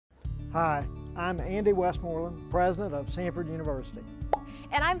Hi, I'm Andy Westmoreland, President of Samford University.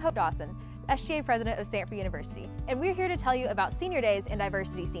 And I'm Hope Dawson, SGA President of Samford University, and we're here to tell you about Senior Days and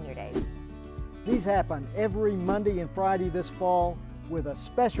Diversity Senior Days. These happen every Monday and Friday this fall with a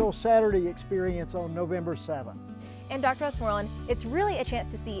special Saturday experience on November 7th. And Dr. Westmoreland, it's really a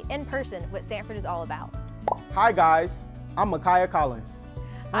chance to see in person what Samford is all about. Hi guys, I'm Micaiah Collins.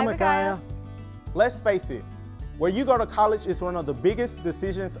 I'm Micaiah. Let's face it, where you go to college is one of the biggest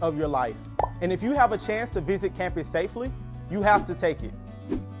decisions of your life. And if you have a chance to visit campus safely, you have to take it.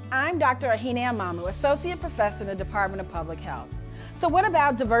 I'm Dr. Ahine Amamu, Associate Professor in the Department of Public Health. So what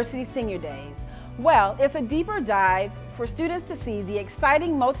about Diversity Senior Days? Well, it's a deeper dive for students to see the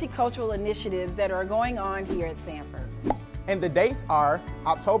exciting multicultural initiatives that are going on here at Samford. And the dates are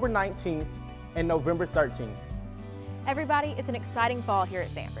October 19th and November 13th. Everybody, it's an exciting fall here at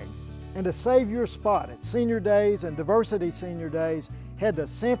Samford. And to save your spot at Senior Days and Diversity Senior Days, head to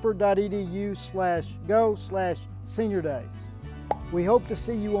samford.edu/go/senior days. We hope to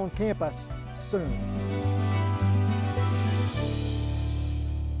see you on campus soon.